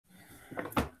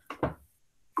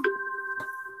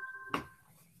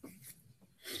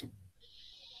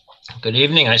Good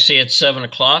evening. I see it's 7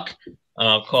 o'clock.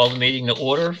 I'll call the meeting to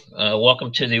order.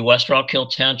 Welcome to the West Rock Hill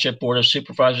Township Board of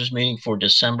Supervisors meeting for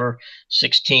December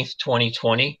 16th,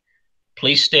 2020.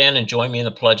 Please stand and join me in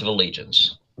the Pledge of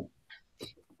Allegiance.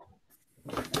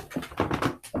 I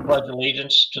pledge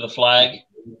allegiance to the flag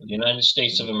of the United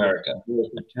States of America, and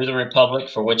to the republic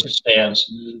for which it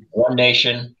stands, one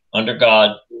nation, under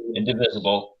God,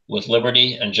 indivisible, with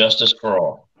liberty and justice for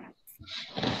all.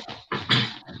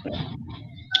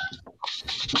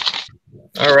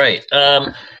 All right.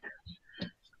 Are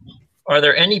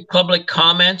there any public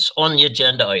comments on the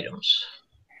agenda items?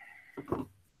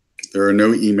 There are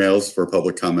no emails for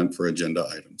public comment for agenda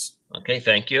items. Okay,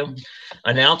 thank you.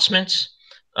 Announcements.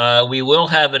 We will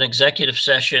have an executive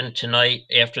session tonight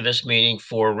after this meeting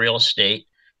for real estate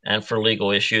and for legal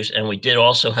issues. And we did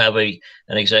also have an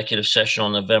executive session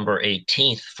on November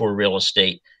 18th for real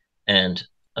estate and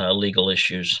legal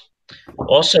issues.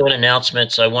 Also in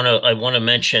announcements, I want to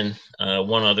mention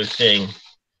one other thing.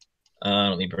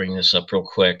 Let me bring this up real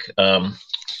quick.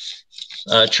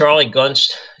 Charlie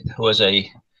Gunst, who was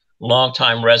a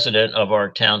longtime resident of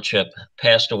our township,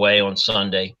 passed away on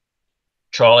Sunday.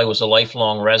 Charlie was a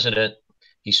lifelong resident.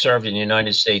 He served in the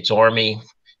United States Army.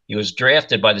 He was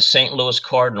drafted by the St. Louis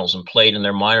Cardinals and played in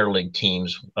their minor league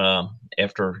teams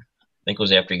after, I think it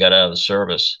was after he got out of the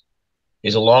service.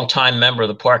 He's a longtime member of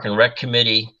the Park and Rec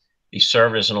Committee. He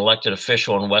served as an elected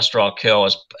official in West Rock Hill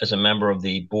as a member of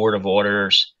the Board of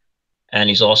Auditors. And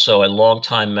he's also a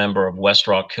longtime member of West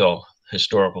Rock Hill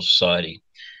Historical Society.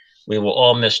 We will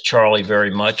all miss Charlie very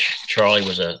much. Charlie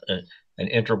was an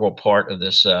integral part of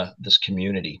this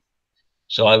community.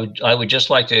 So I would just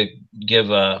like to give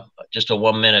just a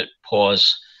 1-minute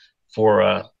pause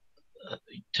for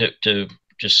to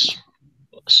just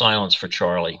silence for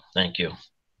Charlie. Thank you.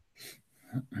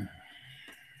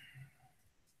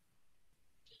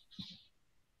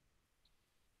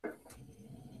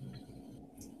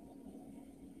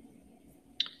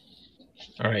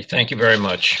 All right, thank you very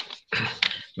much.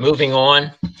 Moving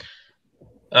on,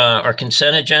 our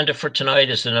consent agenda for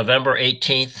tonight is the November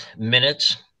 18th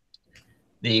minutes,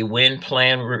 the WIN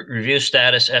plan review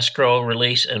status, escrow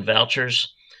release and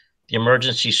vouchers, the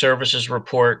emergency services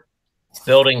report,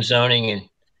 building zoning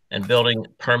and building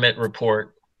permit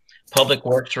report, public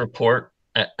works report,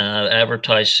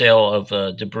 advertised sale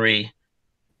of debris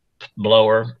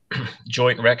blower,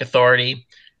 joint rec authority,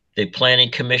 the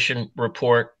planning commission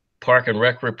report, Park and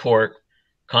Rec report,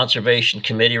 Conservation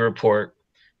Committee report,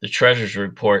 the Treasurer's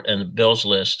report, and the bills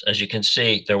list. As you can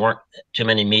see, there weren't too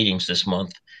many meetings this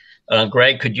month.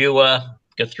 Greg, could you go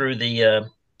through the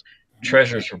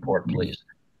Treasurer's report, please?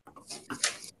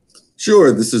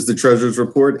 Sure. This is the Treasurer's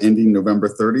report ending November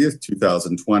 30th,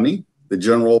 2020. The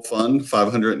general fund,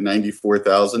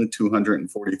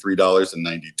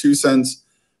 $594,243.92.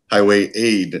 Highway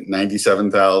aid,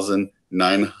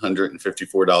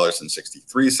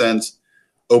 $97,954.63.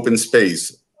 Open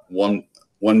space,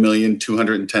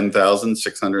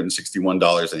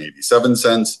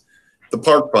 $1,210,661.87. The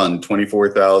park fund,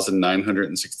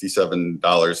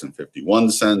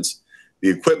 $24,967.51. The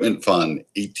equipment fund,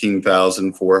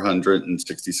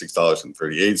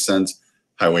 $18,466.38.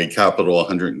 Highway capital,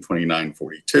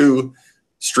 $129.42.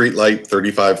 Streetlight,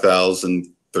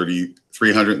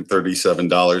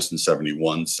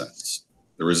 $35,337.71.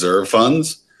 The reserve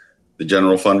funds, the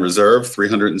general fund reserve,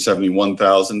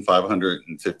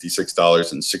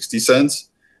 $371,556.60.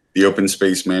 The open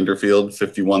space Manderfield,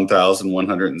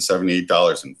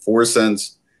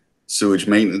 $51,178.04. Sewage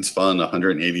maintenance fund,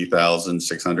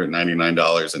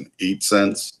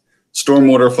 $180,699.08.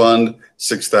 Stormwater fund,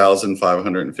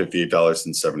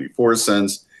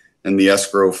 $6,558.74. And the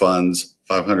escrow funds,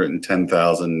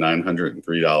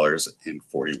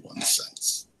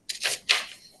 $510,903.41.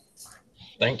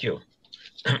 Thank you.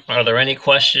 Are there any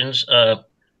questions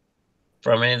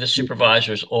from any of the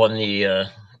supervisors on the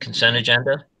consent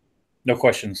agenda? No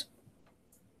questions.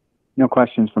 No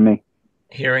questions for me.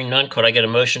 Hearing none, could I get a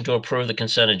motion to approve the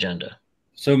consent agenda?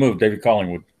 So moved, David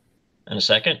Collingwood. And a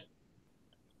second?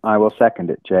 I will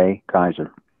second it, Jay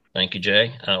Kaiser. Thank you,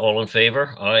 Jay. All in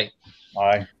favor? Aye.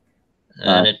 Aye.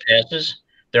 And it passes.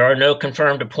 There are no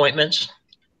confirmed appointments.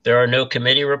 There are no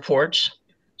committee reports.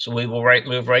 So we will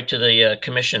move right to the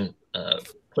commission,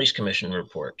 police commission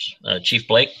reports. Chief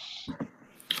Blake.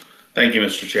 Thank you,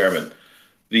 Mr. Chairman.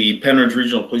 The Penridge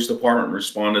Regional Police Department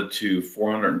responded to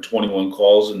 421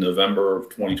 calls in November of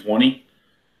 2020.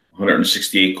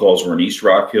 168 calls were in East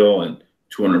Rock Hill and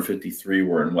 253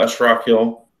 were in West Rock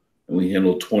Hill. And we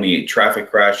handled 28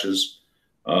 traffic crashes.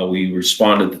 We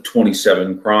responded to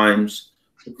 27 crimes.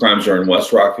 The crimes are in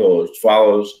West Rock Hill as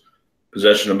follows.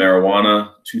 possession of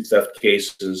marijuana, 2 theft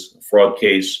cases, a fraud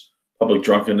case, public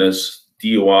drunkenness,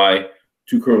 DUI,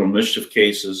 2 criminal mischief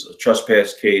cases, a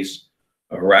trespass case,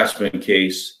 a harassment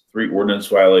case, 3 ordinance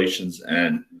violations,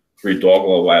 and 3 dog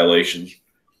law violations.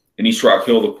 In East Rock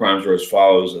Hill, the crimes are as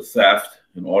follows: a theft,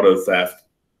 an auto theft,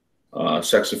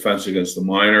 sex offense against a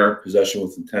minor, possession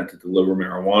with intent to deliver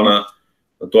marijuana,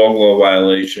 a dog law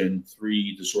violation,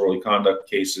 3 disorderly conduct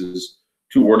cases,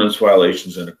 2 ordinance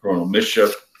violations, and a criminal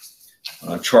mischief.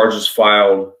 Charges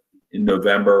filed in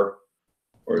November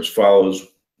are as follows: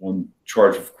 1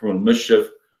 charge of criminal mischief,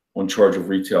 1 charge of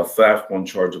retail theft, 1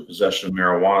 charge of possession of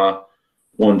marijuana,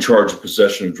 1 charge of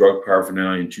possession of drug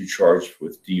paraphernalia, and 2 charged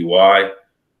with DUI.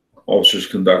 Officers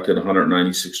conducted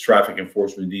 196 traffic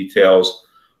enforcement details.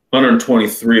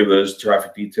 123 of those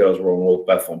traffic details were on Old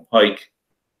Bethlehem Pike,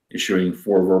 issuing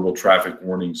 4 verbal traffic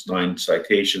warnings, 9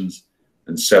 citations,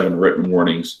 and 7 written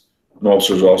warnings. And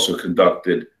officers also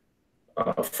conducted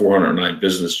 409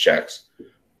 business checks.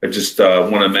 I just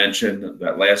want to mention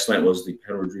that last night was the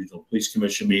Penrose Regional Police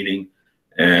Commission meeting,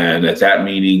 and at that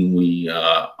meeting we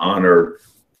honored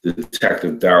the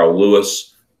Detective Darrell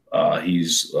Lewis.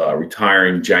 He's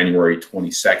retiring January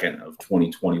 22nd of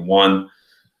 2021.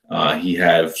 He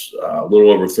has a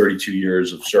little over 32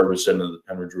 years of service in the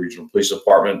Penrose Regional Police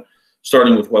Department,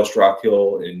 starting with West Rock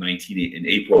Hill in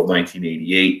April of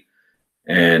 1988.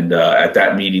 And at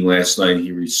that meeting last night,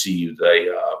 he received a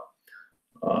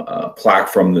plaque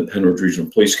from the Penrose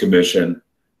Regional Police Commission,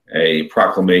 a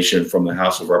proclamation from the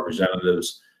House of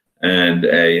Representatives, and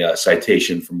a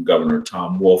citation from Governor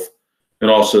Tom Wolf. And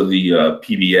also the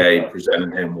PBA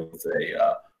presented him with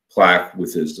a plaque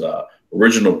with his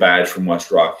original badge from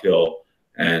West Rock Hill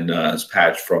and his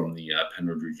patch from the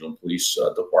Penrose Regional Police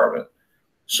Department.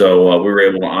 So we were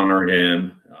able to honor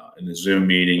him in the Zoom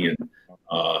meeting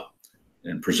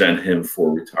and present him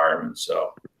for retirement.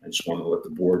 So I just wanted to let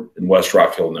the board in West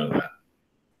Rock Hill know that.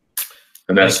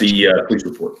 And that's the police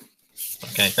report.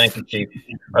 Okay, thank you, Chief.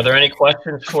 Are there any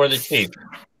questions for the Chief?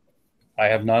 I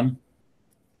have none.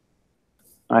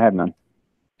 I have none.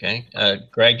 Okay,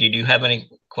 Greg, do you have any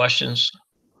questions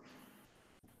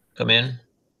come in?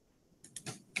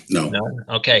 No. None?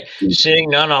 Okay, seeing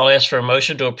none, I'll ask for a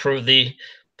motion to approve the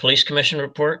Police Commission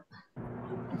report.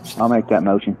 I'll make that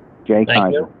motion. Jay Thank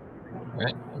Kaiser. you. All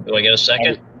right, do I get a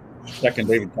second? Second,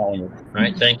 David Collingwood. All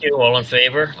right, thank you. All in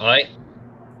favor? Aye.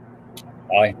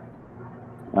 Aye.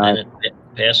 And it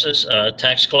passes.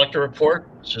 Tax collector report,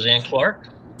 Suzanne Clark.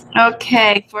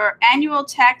 Okay, for annual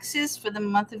taxes for the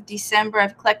month of December,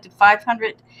 I've collected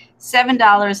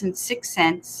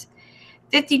 $507.06,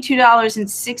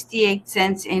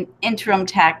 $52.68 in interim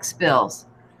tax bills.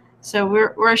 So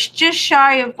we're just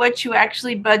shy of what you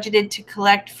actually budgeted to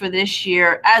collect for this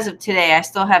year. As of today, I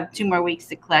still have 2 more weeks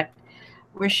to collect.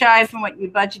 We're shy from what you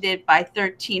budgeted by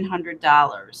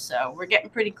 $1,300. So we're getting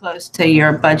pretty close to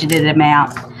your budgeted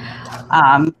amount.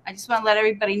 I just want to let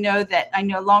everybody know that I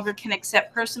no longer can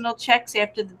accept personal checks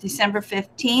after the December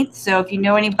 15th. So if you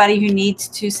know anybody who needs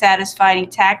to satisfy any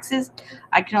taxes,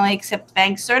 I can only accept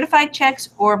bank certified checks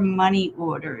or money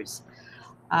orders.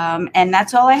 And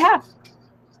that's all I have.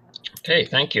 Okay,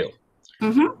 thank you.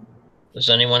 Mm-hmm. Does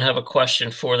anyone have a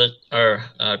question for our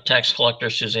tax collector,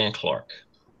 Suzanne Clark?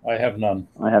 I have none.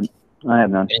 I have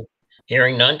none. Okay.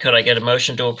 Hearing none, could I get a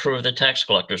motion to approve the tax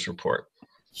collector's report?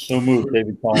 So moved,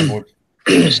 David Collingwood.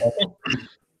 Second?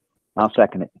 I'll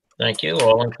second it. Thank you.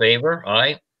 All in favor?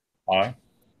 Aye. Aye.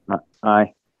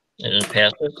 Aye. And it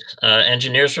passes.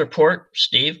 Engineers report,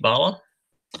 Steve Bala.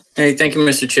 Hey, thank you,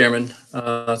 Mr. Chairman.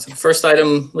 So the first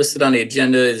item listed on the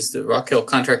agenda is the Rock Hill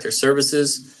Contractor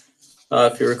Services.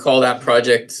 If you recall, that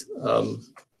project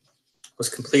was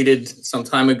completed some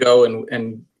time ago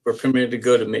and were permitted to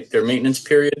go to their maintenance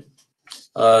period.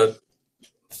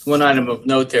 One item of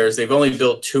note there is they've only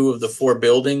built 2 of the 4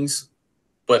 buildings,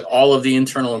 but all of the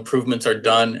internal improvements are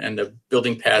done and the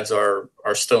building pads are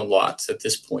stone lots at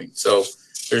this point. So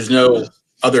there's no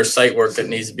other site work that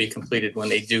needs to be completed when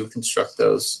they do construct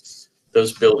those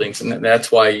buildings, and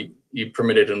that's why you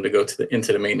permitted them to go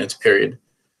into the maintenance period.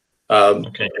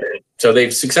 Okay. So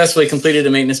they've successfully completed the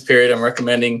maintenance period. I'm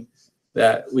recommending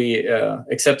that we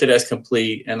accept it as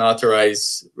complete and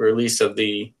authorize release of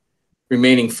the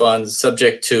remaining funds,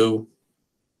 subject to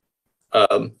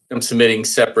them submitting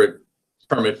separate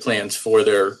permit plans for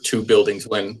their 2 buildings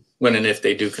when and if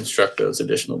they do construct those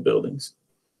additional buildings.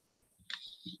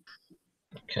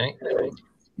 Okay.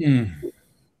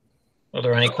 Are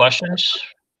there any questions?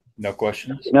 No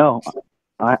questions. No,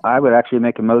 I would actually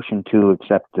make a motion to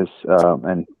accept this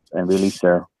and release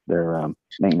their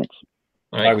maintenance.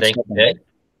 All right, thank you, Dave.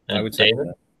 I would David,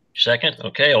 second.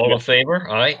 Okay, all in favor?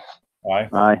 Aye. Aye.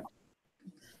 Aye.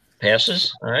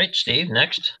 Passes. All right, Steve,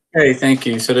 next. Okay, thank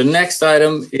you. So the next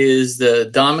item is the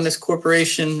Dominus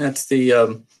Corporation. That's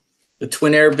the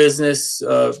Twin Air business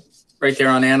right there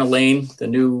on Anna Lane, the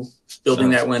new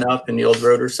building that went up in the old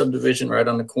Roeder subdivision right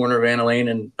on the corner of Anna Lane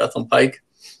and Bethlehem Pike.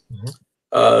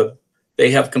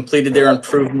 They have completed their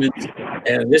improvements,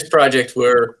 and this project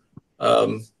we're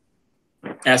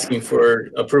asking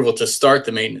for approval to start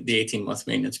the 18-month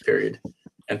maintenance period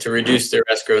and to reduce their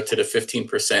escrow to the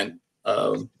 15%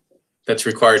 that's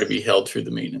required to be held through the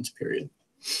maintenance period.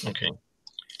 Okay.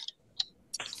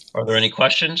 Are there any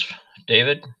questions?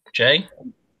 David, Jay?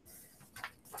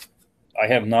 I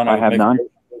have none. I have none.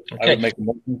 I Okay. would make a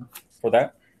motion for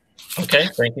that. Okay,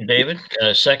 thank you, David.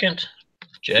 Second,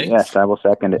 Jay? Yes, I will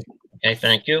second it. Okay,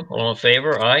 thank you. All in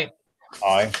favor? Aye.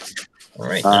 Aye. All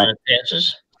right, Aye. it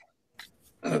passes.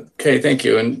 Okay, thank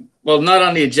you. And well, not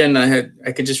on the agenda.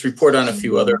 I could just report on a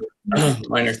few other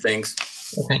minor things.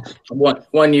 Okay.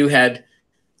 One you had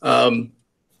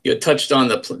touched on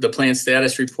the plan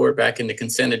status report back in the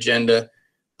consent agenda.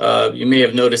 You may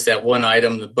have noticed that one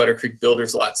item, the Butter Creek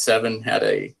Builders Lot 7, had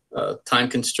a time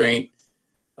constraint.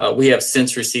 We have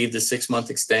since received a 6-month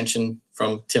extension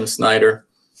from Tim Snyder.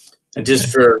 And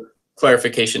just for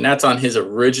clarification, that's on his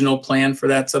original plan for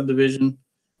that subdivision.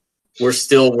 We're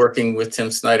still working with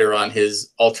Tim Snyder on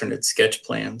his alternate sketch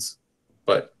plans.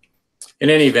 But in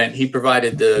any event, he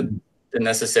provided the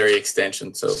necessary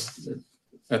extension, so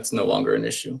that's no longer an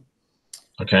issue.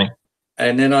 Okay.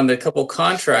 And then on the couple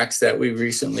contracts that we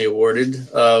recently awarded,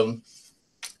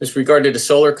 with regard to the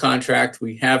solar contract,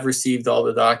 we have received all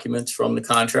the documents from the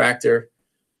contractor.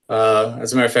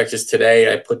 As a matter of fact, just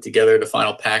today I put together the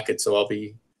final packet, so I'll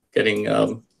be getting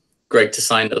Greg to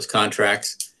sign those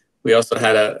contracts. We also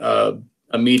had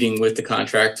a meeting with the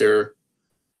contractor.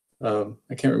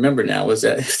 I can't remember now. Was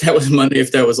that if that was Monday?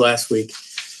 If that was last week?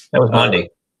 That was Monday.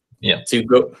 Yeah. To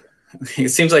go. It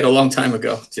seems like a long time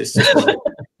ago. Just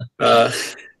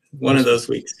one of those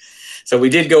weeks. So we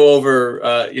did go over,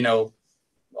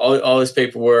 all his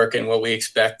paperwork and what we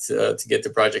expect to get the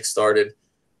project started.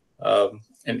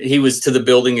 And he was to the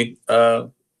building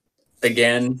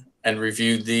again and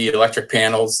reviewed the electric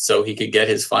panels so he could get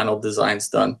his final designs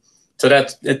done. So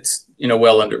it's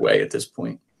well underway at this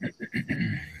point.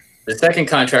 The second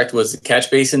contract was the catch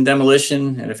basin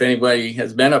demolition, and if anybody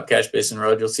has been up Catch Basin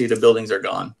Road, you'll see the buildings are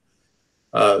gone.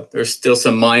 There's still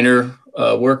some minor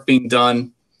work being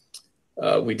done.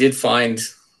 We did find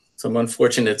some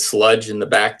unfortunate sludge in the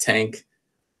back tank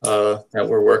that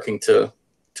we're working to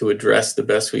address the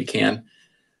best we can.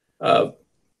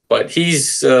 But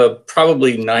he's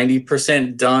probably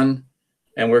 90% done,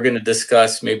 and we're going to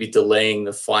discuss maybe delaying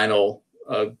the final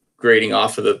grading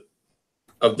off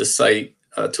of the site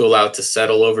to allow it to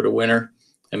settle over the winter,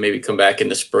 and maybe come back in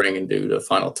the spring and do the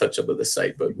final touch-up of the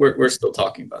site. But we're still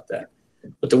talking about that.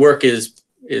 But the work is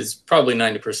probably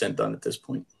 90% done at this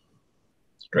point.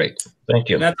 Great. Thank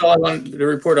you. And that's all I wanted to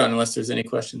report on, unless there's any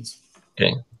questions.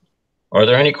 Okay. Are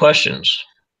there any questions?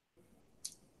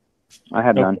 I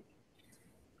have none.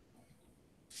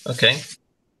 Okay.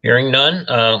 Hearing none,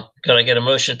 could I get a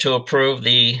motion to approve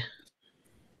the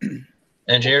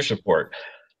engineer's report?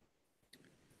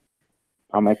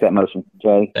 I'll make that motion.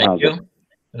 Jay? Thank you.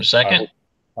 A second?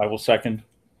 I will second.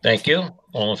 Thank you.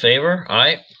 All in favor?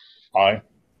 Aye. Aye.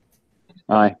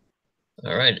 Aye.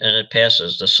 All right, and it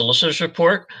passes. The solicitor's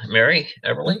report, Mary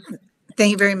Everly.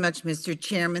 Thank you very much, Mr.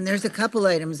 Chairman. There's a couple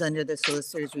items under the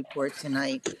solicitor's report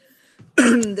tonight.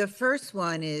 The first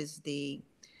one is the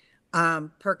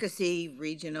Percy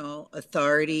Regional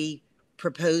Authority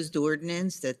proposed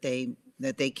ordinance that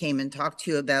they came and talked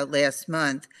to you about last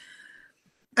month.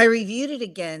 I reviewed it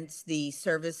against the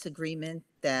service agreement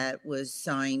that was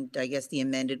signed, I guess the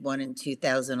amended one in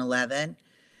 2011,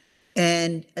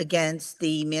 and against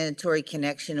the mandatory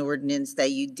connection ordinance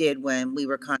that you did when we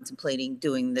were contemplating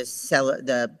doing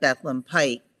the Bethlehem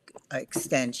Pike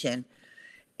extension.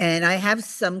 And I have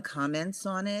some comments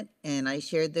on it, and I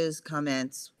shared those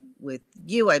comments with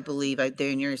you, I believe, there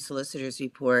in your solicitor's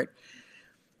report.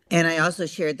 And I also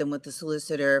shared them with the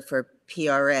solicitor for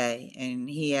PRA, and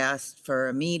he asked for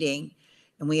a meeting,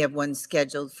 and we have one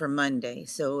scheduled for Monday.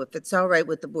 So if it's all right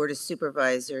with the Board of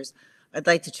Supervisors, I'd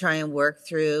like to try and work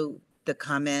through the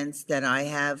comments that I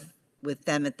have with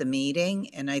them at the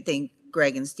meeting. And I think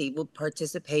Greg and Steve will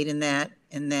participate in that.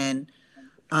 And then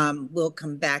we'll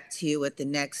come back to you at the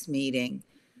next meeting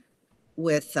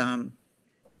with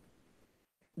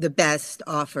the best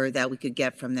offer that we could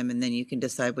get from them. And then you can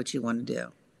decide what you want to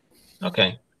do.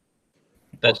 Okay.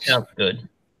 That sounds good.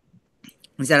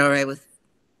 Is that all right with?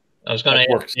 I was going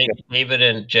to ask David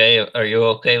and Jay, are you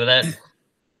okay with that?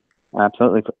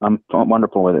 Absolutely. I'm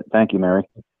wonderful with it. Thank you, Mary.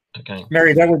 Okay.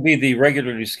 Mary, that would be the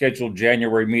regularly scheduled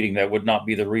January meeting. That would not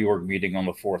be the reorg meeting on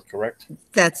the 4th, correct?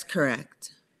 That's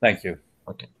correct. Thank you.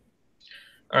 Okay.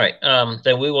 All right.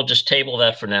 Then we will just table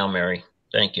that for now, Mary.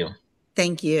 Thank you.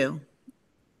 Thank you.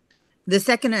 The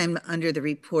second item under the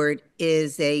report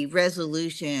is a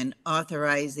resolution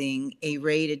authorizing a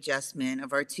rate adjustment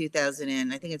of our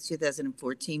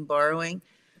 2014 borrowing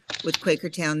with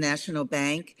Quakertown National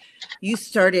Bank. You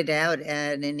started out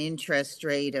at an interest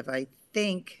rate of, I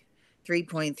think,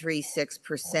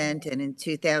 3.36%, and in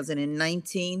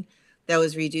 2019, that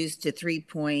was reduced to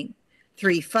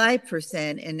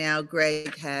 3.35%, and now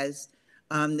Greg has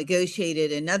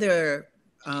negotiated another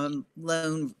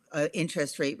loan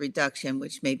interest rate reduction,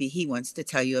 which maybe he wants to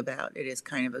tell you about. It is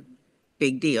kind of a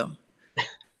big deal.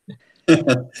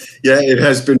 Yeah, it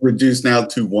has been reduced now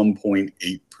to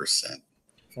 1.8%.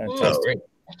 Fantastic.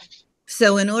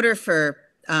 So in order for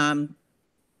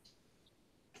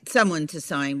someone to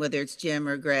sign, whether it's Jim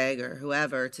or Greg or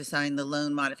whoever, to sign the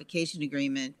loan modification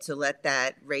agreement to let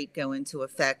that rate go into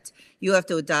effect, you have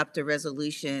to adopt a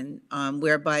resolution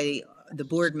whereby the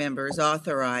board members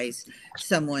authorize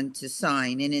someone to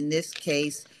sign. And in this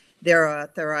case, they're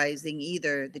authorizing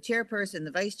either the chairperson,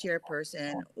 the vice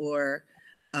chairperson, or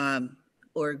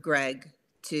Greg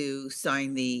to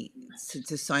sign the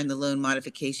loan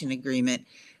modification agreement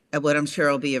at what I'm sure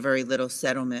will be a very little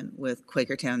settlement with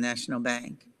Quakertown National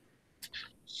Bank.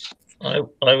 I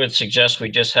would suggest we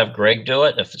just have Greg do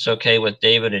it, if it's okay with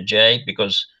David and Jay,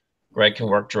 because Greg can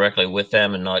work directly with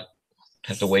them and not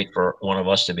have to wait for one of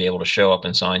us to be able to show up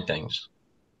and sign things.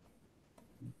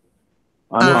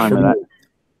 I'm fine with that.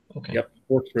 Okay. Yep,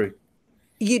 works great.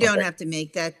 You don't have to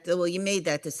make that. Well, you made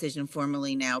that decision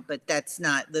formally now, but that's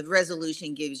not, the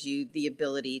resolution gives you the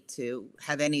ability to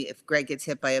have if Greg gets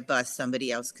hit by a bus,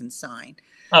 somebody else can sign.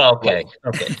 Oh, okay.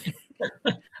 Okay.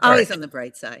 Always right. on the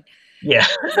bright side. Yeah.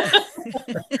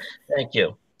 Thank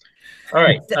you. All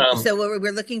right. So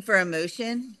we're looking for a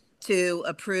motion to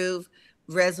approve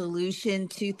resolution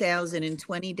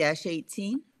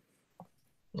 2020-18.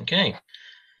 Okay.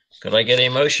 Could I get a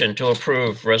motion to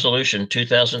approve resolution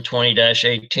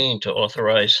 2020-18 to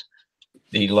authorize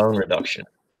the loan reduction,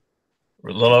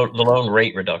 the loan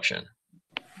rate reduction?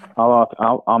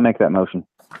 I'll make that motion.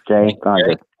 Jay,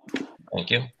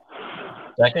 Thank you.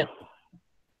 Second.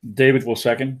 David will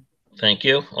second. Thank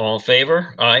you. All in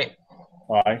favor? Aye.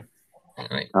 Aye. All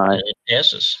right. Aye. And it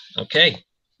passes. Okay.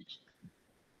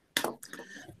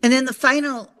 And then the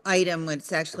final item,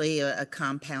 it's actually a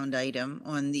compound item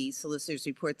on the solicitor's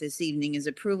report this evening, is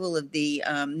approval of the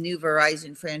new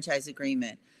Verizon franchise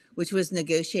agreement, which was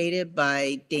negotiated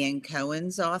by Dan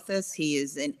Cohen's office. He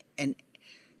is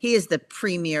he is the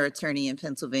premier attorney in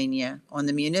Pennsylvania on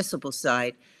the municipal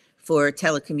side for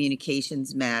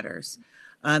telecommunications matters.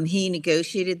 He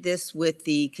negotiated this with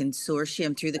the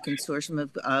consortium, through the consortium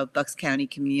of Bucks County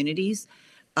communities.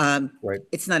 Right.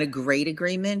 It's not a great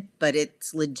agreement, but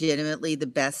it's legitimately the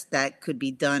best that could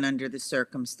be done under the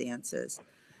circumstances.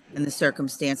 And the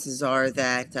circumstances are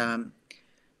that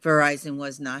Verizon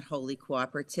was not wholly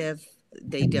cooperative.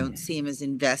 They don't seem as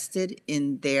invested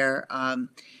in their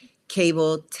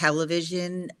cable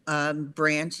television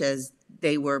branch as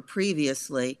they were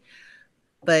previously.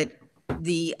 But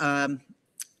the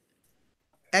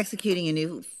executing a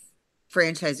new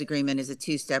franchise agreement is a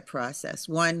two-step process.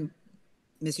 One,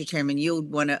 Mr. Chairman, you'll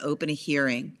want to open a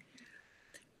hearing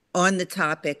on the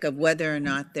topic of whether or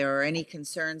not there are any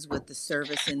concerns with the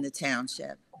service in the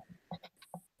township.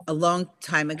 A long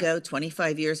time ago,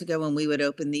 25 years ago, when we would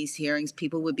open these hearings,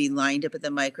 people would be lined up at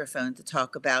the microphone to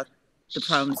talk about the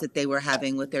problems that they were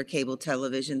having with their cable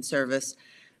television service.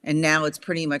 And now it's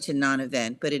pretty much a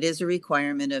non-event, but it is a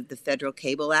requirement of the Federal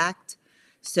Cable Act.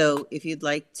 So if you'd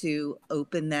like to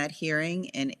open that hearing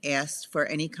and ask for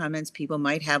any comments people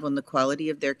might have on the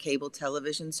quality of their cable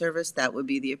television service, that would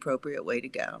be the appropriate way to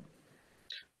go.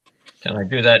 Can I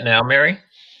do that now, Mary?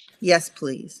 Yes,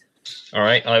 please. All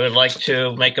right. I would like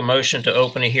to make a motion to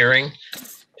open a hearing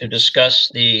to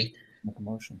discuss the Make a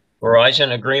motion.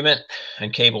 Verizon agreement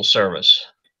and cable service.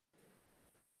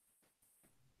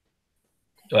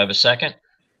 Do I have a second?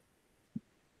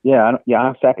 Yeah,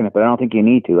 I'll second it, but I don't think you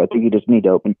need to. I think you just need to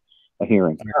open a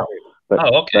hearing. But,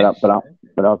 okay.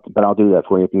 But I'll do that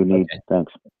for you if you need. Okay.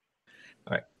 Thanks.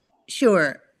 All right.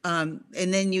 Sure. And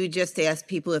then you just ask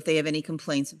people if they have any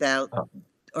complaints about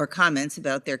or comments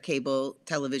about their cable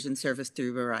television service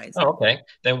through Verizon. Oh, okay.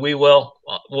 Then we'll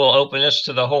open this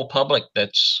to the whole public.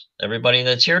 That's everybody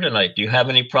that's here tonight. Do you have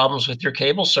any problems with your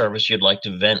cable service you'd like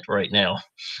to vent right now?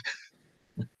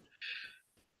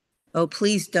 Oh,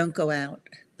 please don't go out.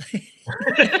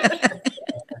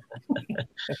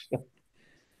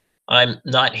 I'm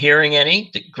not hearing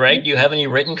any. Greg, do you have any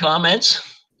written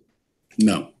comments?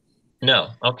 No.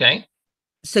 No. Okay.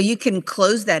 So you can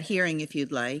close that hearing if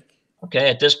you'd like. Okay.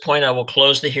 At this point, I will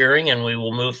close the hearing and we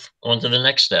will move on to the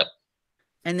next step.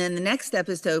 And then the next step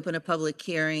is to open a public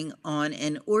hearing on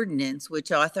an ordinance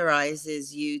which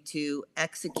authorizes you to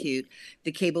execute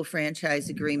the cable franchise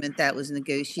agreement that was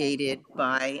negotiated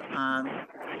by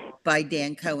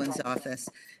Dan Cohen's office.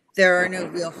 There are no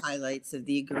real highlights of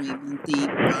the agreement.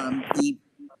 The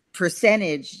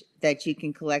percentage that you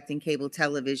can collect in cable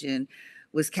television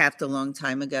was capped a long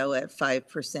time ago at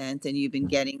 5%, and you've been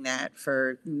getting that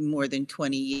for more than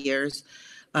 20 years.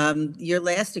 Your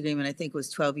last agreement, I think, was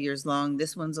 12 years long.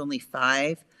 This one's only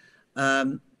 5.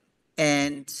 And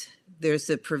there's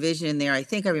a provision in there, I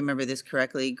think I remember this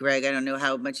correctly, Greg, I don't know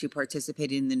how much you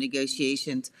participated in the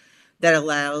negotiations, that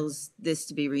allows this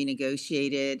to be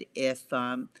renegotiated if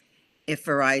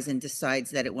Verizon decides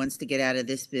that it wants to get out of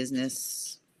this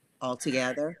business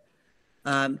altogether.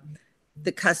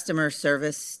 The customer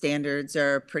service standards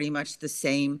are pretty much the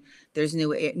same. There's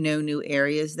no new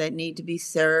areas that need to be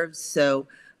served. So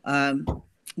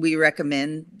we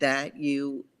recommend that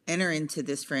you enter into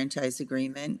this franchise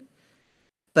agreement,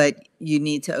 but you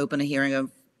need to open a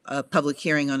public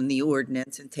hearing on the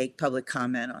ordinance and take public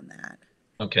comment on that.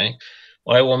 Okay.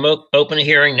 Well, I will open a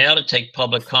hearing now to take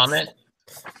public comment.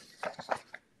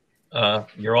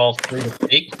 You're all free to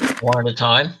speak one at a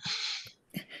time.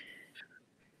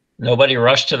 Nobody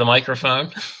rush to the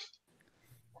microphone.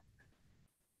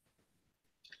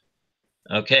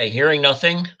 Okay, hearing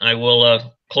nothing, I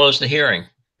will close the hearing.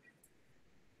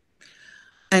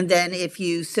 And then if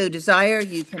you so desire,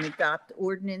 you can adopt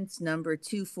ordinance number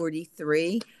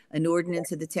 243, an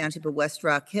ordinance of the Township of West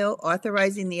Rock Hill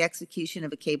authorizing the execution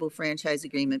of a cable franchise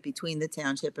agreement between the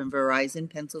Township and Verizon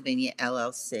Pennsylvania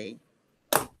LLC.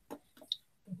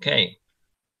 Okay.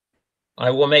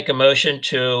 I will make a motion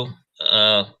to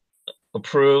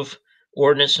approve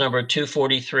ordinance number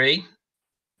 243.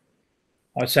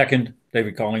 I second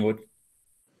David Collingwood.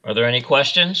 Are there any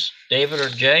questions, David or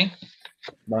Jay?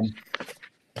 None.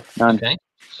 None. Okay.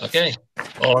 Okay.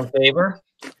 All in favor?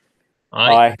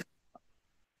 Aye.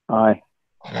 Aye.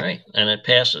 All right. And it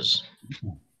passes.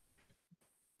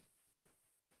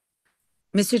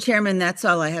 Mr. Chairman, that's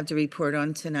all I have to report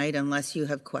on tonight, unless you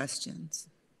have questions.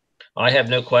 I have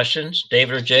no questions.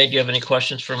 David or Jay, do you have any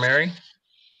questions for Mary?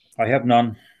 I have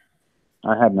none.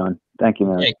 I have none. Thank you,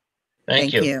 Mary. Okay.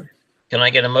 Thank you. Can I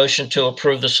get a motion to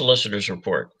approve the solicitor's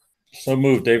report? So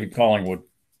moved, David Collingwood.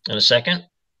 In a second?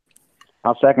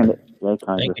 I'll second it. Jay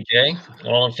Kaiser. Thank you, Jay.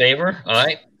 All in favor?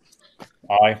 Aye.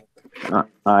 Aye.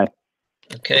 Aye.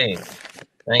 Okay.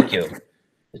 Thank you.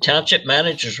 The Township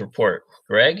Manager's Report.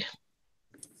 Greg?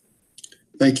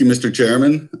 Thank you, Mr.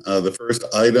 Chairman. The first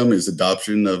item is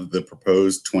adoption of the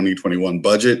proposed 2021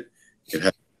 budget. It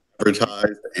has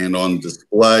advertised and on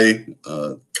display,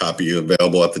 copy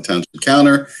available at the township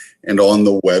counter and on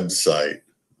the website.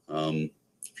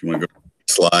 If you want to go to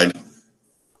the slide.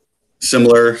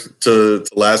 Similar to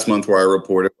last month where I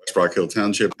reported, West Rock Hill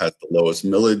Township has the lowest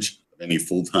millage of any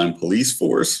full-time police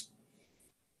force.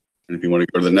 And if you want to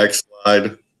go to the next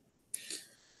slide,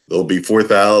 there'll be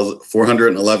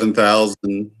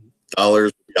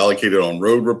 $411,000 allocated on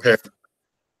road repair.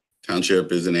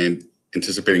 Township is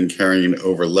anticipating carrying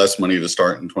over less money to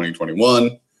start in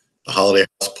 2021. The Holiday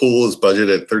House pool is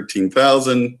budgeted at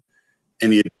 $13,000.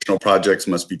 Any additional projects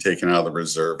must be taken out of the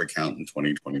reserve account in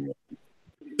 2021.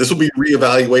 This will be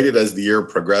reevaluated as the year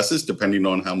progresses, depending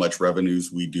on how much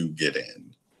revenues we do get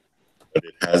in. But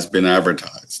it has been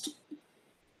advertised.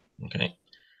 Okay.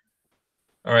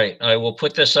 All right. I will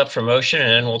put this up for motion and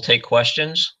then we'll take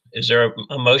questions. Is there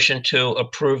a motion to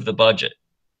approve the budget?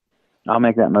 I'll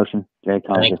make that motion. Jay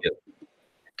Kaiser. Thank you.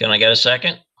 Can I get a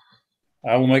second?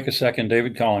 I will make a second,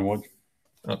 David Collingwood.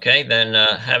 Okay. Then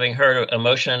having heard a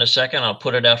motion and a second, I'll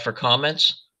put it out for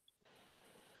comments.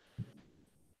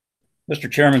 Mr.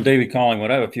 Chairman, David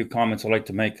Collingwood, I have a few comments I'd like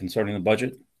to make concerning the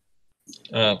budget.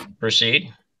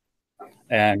 Proceed.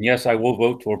 And yes, I will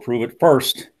vote to approve it.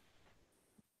 First,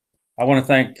 I want to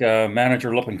thank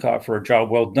Manager Lippincott for a job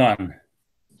well done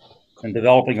in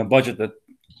developing a budget that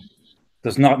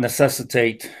does not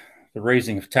necessitate the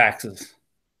raising of taxes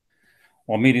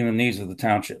while meeting the needs of the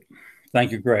township.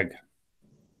 Thank you, Greg.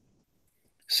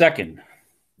 Second,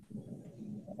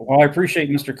 while I appreciate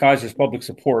Mr. Kaiser's public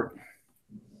service,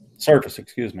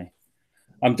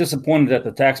 I'm disappointed that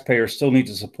the taxpayers still need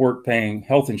to support paying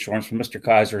health insurance for Mr.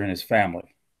 Kaiser and his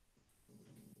family.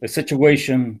 A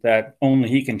situation that only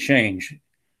he can change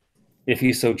if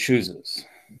he so chooses.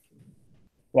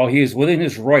 While he is within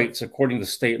his rights according to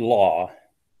state law,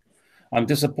 I'm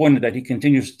disappointed that he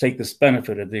continues to take this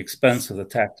benefit at the expense of the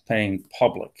tax-paying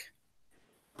public.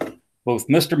 Both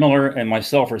Mr. Miller and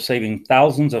myself are saving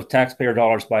thousands of taxpayer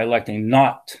dollars by electing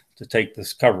not to take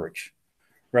this coverage,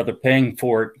 rather paying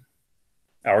for it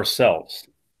ourselves.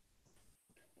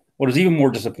 What is even more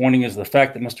disappointing is the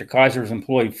fact that Mr. Kaiser is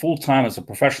employed full-time as a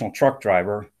professional truck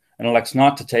driver and elects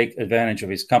not to take advantage of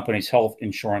his company's health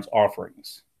insurance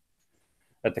offerings.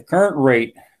 At the current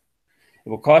rate, it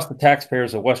will cost the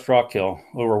taxpayers of West Rock Hill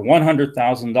over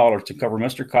 $100,000 to cover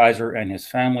Mr. Kaiser and his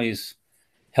family's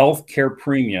health care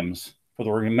premiums for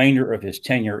the remainder of his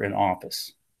tenure in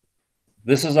office.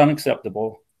 This is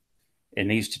unacceptable. It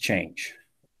needs to change.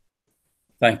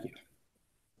 Thank you.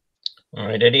 All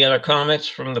right. Any other comments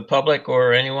from the public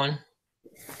or anyone?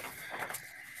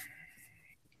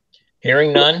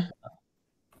 Hearing none.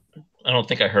 I don't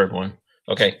think I heard one.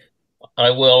 Okay.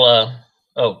 I will,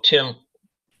 oh, Tim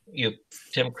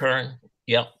Kern.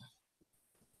 Yep.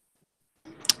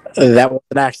 That was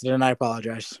an accident. I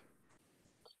apologize.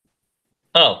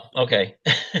 Oh, okay.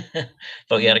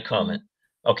 Thought you had a comment.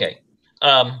 Okay.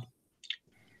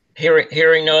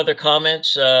 Hearing no other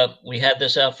comments, we have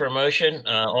this out for a motion.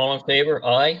 All in favor?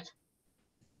 Aye.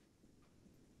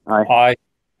 Aye. Aye.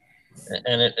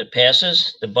 And it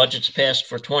passes. The budget's passed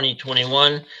for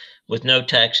 2021 with no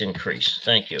tax increase.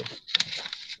 Thank you.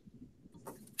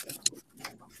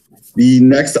 The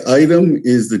next item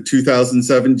is the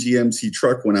 2007 GMC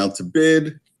truck went out to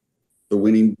bid. The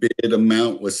winning bid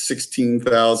amount was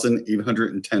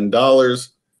 $16,810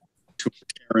 to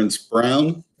Terrence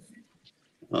Brown.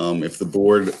 If the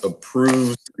board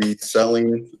approves the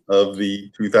selling of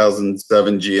the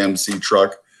 2007 GMC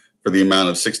truck for the amount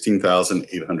of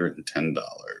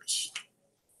 $16,810.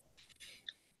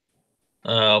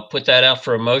 I'll put that out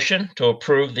for a motion to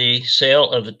approve the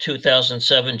sale of the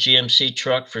 2007 GMC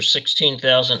truck for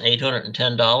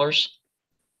 $16,810.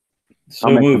 So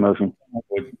I'll make the moved. motion.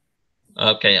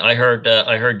 Okay, I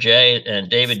heard Jay and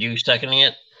David, you seconding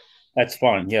it? That's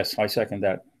fine. Yes, I second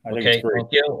that. I think Okay, it's great.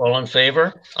 thank you. All in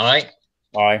favor? Aye.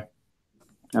 Aye.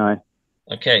 Aye.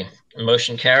 Okay,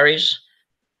 motion carries.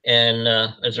 And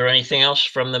is there anything else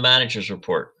from the manager's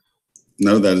report?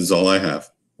 No, that is all I have.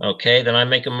 Okay, then I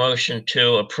make a motion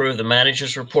to approve the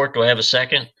manager's report. Do I have a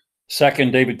second?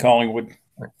 Second, David Collingwood.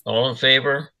 All in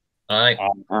favor? Aye.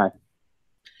 Aye.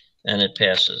 And it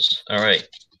passes. All right.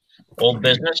 Old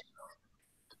business.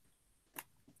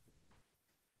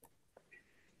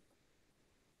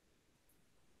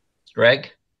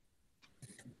 Greg?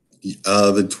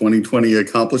 The 2020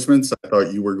 accomplishments, I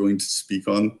thought you were going to speak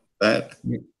on that.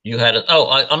 You had it. Oh,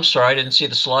 I'm sorry. I didn't see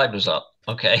the slide was up.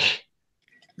 Okay.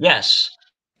 Yes.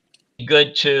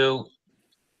 Good to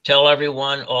tell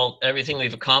everyone everything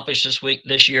we've accomplished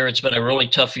this year. It's been a really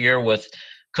tough year with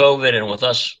COVID and with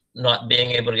us not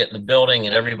being able to get in the building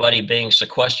and everybody being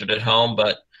sequestered at home.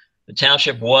 But the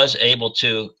township was able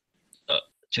to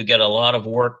get a lot of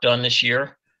work done this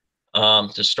year.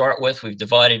 To start with, we've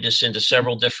divided this into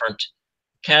several different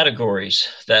categories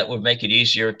that would make it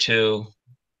easier to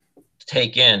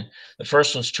take in. The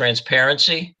first one's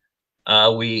transparency.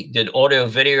 We did audio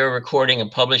video recording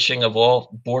and publishing of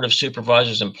all Board of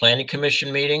Supervisors and Planning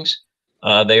Commission meetings.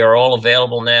 They are all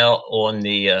available now on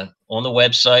the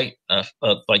website,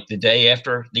 like the day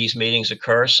after these meetings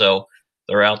occur. So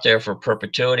they're out there for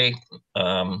perpetuity.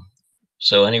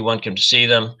 So anyone can see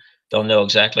them. They'll know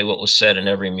exactly what was said in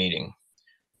every meeting.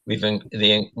 We've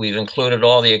included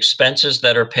all the expenses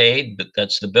that are paid, but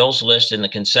that's the bills list in the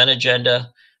consent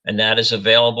agenda, and that is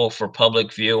available for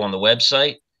public view on the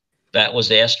website. That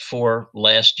was asked for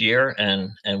last year,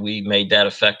 and we made that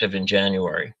effective in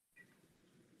January.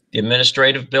 The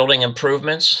administrative building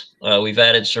improvements, we've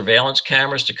added surveillance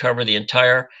cameras to cover the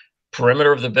entire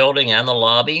perimeter of the building and the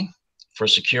lobby for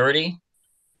security.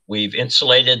 We've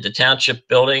insulated the township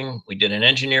building. We did an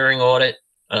engineering audit,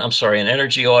 an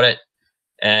energy audit,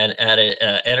 and added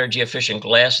energy efficient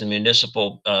glass in the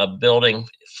municipal building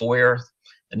foyer,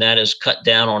 and that has cut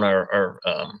down on our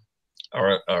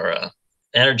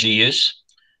energy use.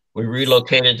 We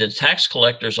relocated the tax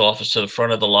collector's office to the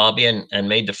front of the lobby and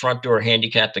made the front door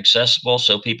handicapped accessible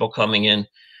so people coming in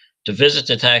to visit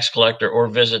the tax collector or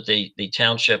visit the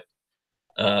township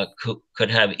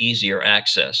could have easier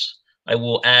access. I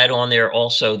will add on there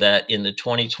also that in the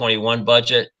 2021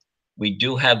 budget, we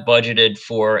do have budgeted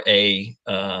for a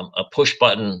push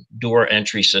button door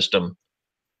entry system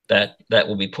that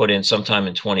will be put in sometime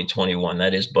in 2021.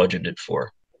 That is budgeted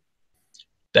for.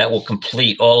 That will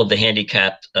complete all of the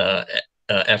handicapped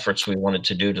efforts we wanted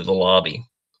to do to the lobby.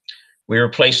 We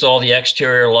replaced all the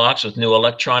exterior locks with new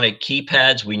electronic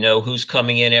keypads. We know who's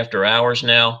coming in after hours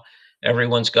now.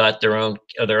 Everyone's got their own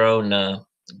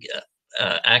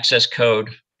access code.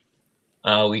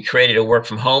 We created a work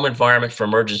from home environment for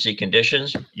emergency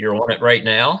conditions. You're on it right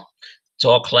now. It's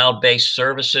all cloud-based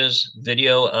services,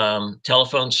 video,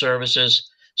 telephone services,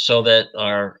 so that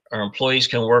our employees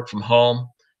can work from home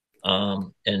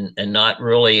and not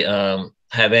really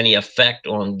have any effect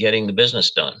on getting the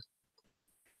business done,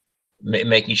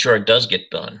 making sure it does get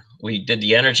done. We did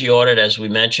the energy audit, as we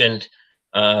mentioned,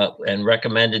 and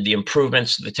recommended the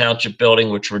improvements to the township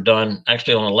building, which were done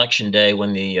actually on election day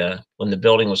when the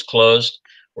building was closed.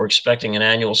 We're expecting an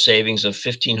annual savings of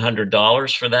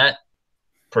 $1,500 for that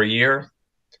per year.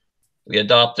 We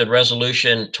adopted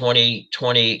Resolution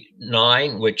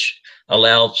 2029, which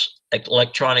allows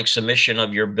electronic submission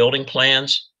of your building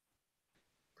plans.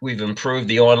 We've improved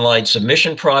the online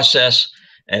submission process,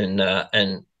 and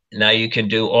now you can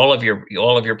do all of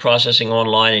your processing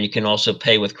online, and you can also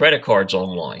pay with credit cards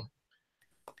online.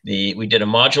 We did a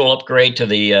module upgrade to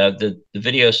the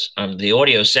videos, the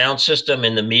audio sound system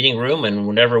in the meeting room, and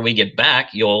whenever we get back,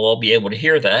 you'll all be able to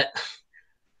hear that.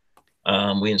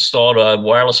 We installed a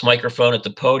wireless microphone at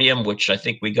the podium, which I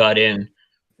think we got in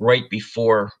right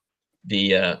before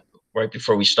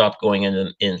we stopped going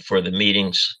in for the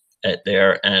meetings at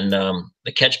there. And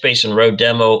the catch basin road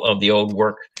demo of the old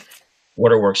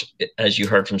waterworks, as you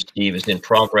heard from Steve, is in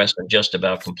progress and just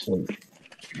about complete.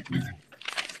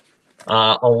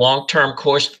 A long-term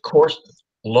cost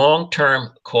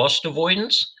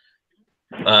avoidance.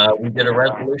 We did a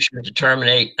resolution to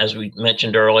terminate, as we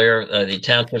mentioned earlier, the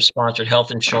township-sponsored health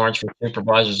insurance for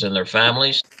supervisors and their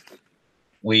families.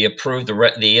 We approved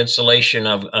the installation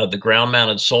of the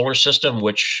ground-mounted solar system,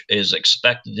 which is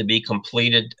expected to be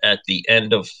completed at the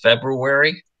end of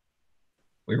February.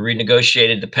 We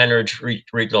renegotiated the Penridge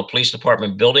Regional Police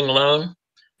Department building loan,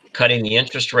 cutting the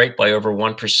interest rate by over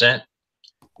 1%.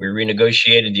 We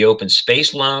renegotiated the open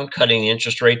space loan, cutting the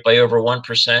interest rate by over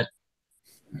 1%.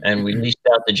 And we leased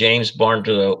out the James Barn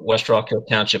to the West Rock Hill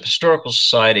Township Historical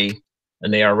Society,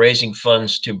 and they are raising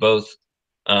funds to both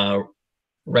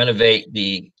renovate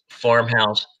the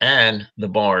farmhouse and the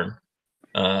barn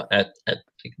at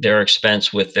their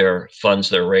expense with their funds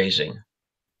they're raising.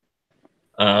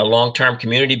 Long-term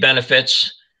community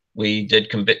benefits. We did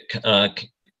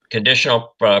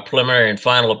conditional preliminary and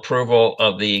final approval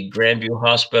of the Grandview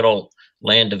Hospital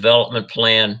land development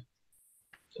plan,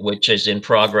 which is in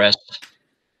progress.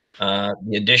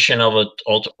 The addition of an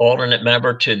alternate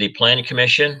member to the Planning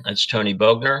Commission, that's Tony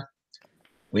Bogner.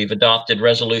 We've adopted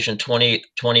Resolution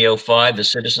 2005, the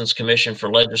Citizens Commission for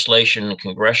Legislation and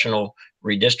Congressional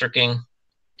Redistricting.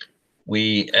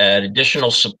 We add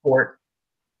additional support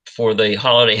for the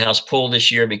Holiday House pool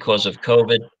this year because of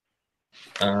COVID.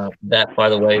 That, by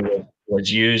the way, was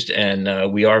used,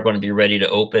 and we are going to be ready to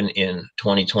open in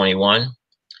 2021.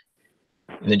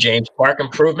 In the James Park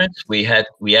improvements, we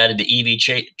added the EV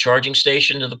charging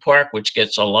station to the park, which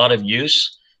gets a lot of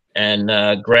use.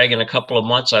 And Greg, in a couple of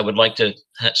months, I would like to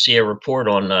see a report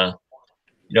on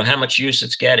how much use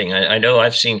it's getting. I know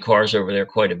I've seen cars over there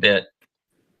quite a bit.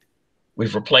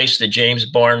 We've replaced the James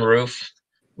Barn roof.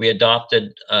 We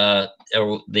adopted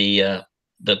the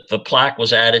plaque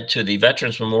was added to the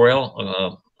Veterans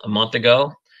Memorial a month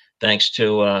ago, thanks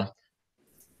to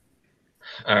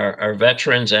our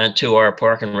veterans and to our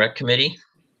Park and Rec Committee.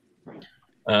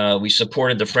 We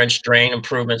supported the French drain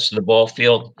improvements to the ball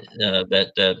field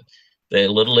that the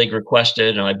Little League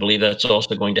requested, and I believe that's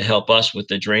also going to help us with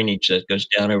the drainage that goes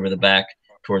down over the back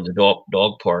toward the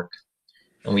dog park.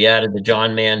 And we added the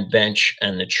John Mann bench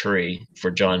and the tree for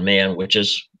John Mann, which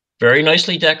is very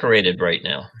nicely decorated right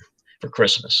now for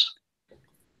Christmas.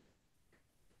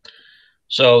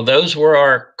 So those were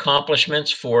our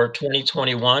accomplishments for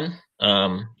 2021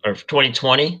 or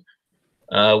 2020.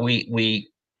 We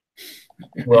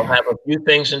will have a few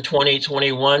things in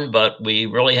 2021, but we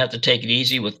really have to take it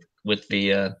easy with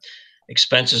the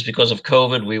expenses because of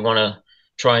COVID. We want to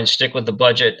try and stick with the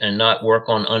budget and not work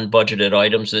on unbudgeted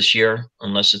items this year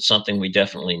unless it's something we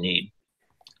definitely need.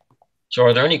 So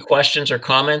are there any questions or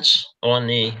comments on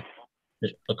the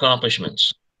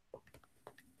accomplishments?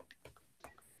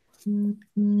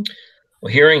 Well,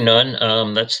 hearing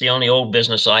none, that's the only old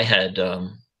business I had.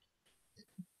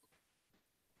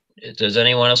 Does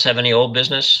anyone else have any old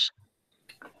business?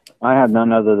 I have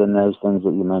none other than those things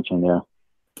that you mentioned there.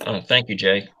 Thank you,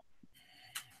 Jay.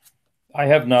 I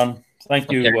have none.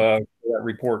 Thank you for that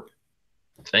report.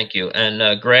 Thank you.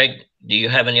 And Greg, do you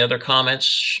have any other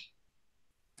comments?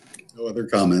 No other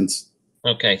comments.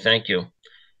 Okay, thank you.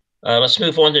 Let's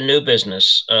move on to new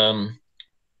business.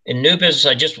 In new business,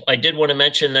 I did want to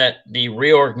mention that the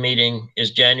reorg meeting is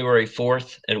January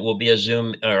 4th. It will be a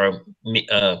Zoom or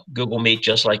Google Meet,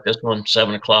 just like this one,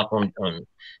 7 o'clock on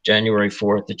January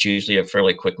 4th. It's usually a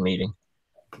fairly quick meeting.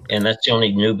 And that's the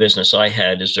only new business I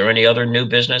had. Is there any other new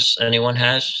business anyone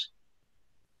has?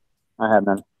 I have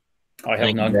none. I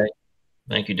have none.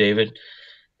 Thank you, David.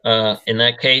 In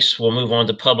that case, we'll move on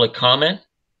to public comment.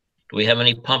 Do we have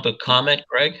any public comment,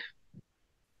 Greg?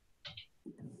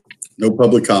 No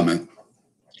public comment.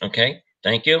 Okay,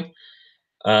 thank you.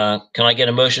 Can I get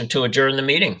a motion to adjourn the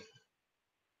meeting?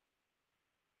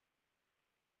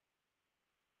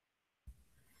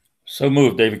 So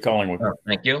moved, David Collingwood.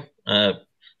 Thank you. Do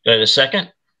I have a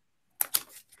second?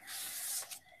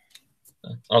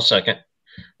 I'll second.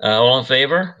 All in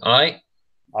favor? Aye.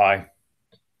 Aye.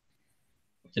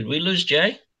 Did we lose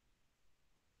Jay?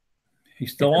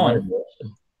 He's still on.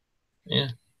 Yeah.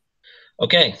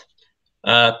 Okay.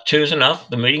 2 is enough.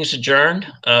 The meeting's adjourned.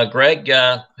 Greg,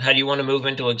 how do you want to move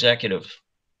into executive?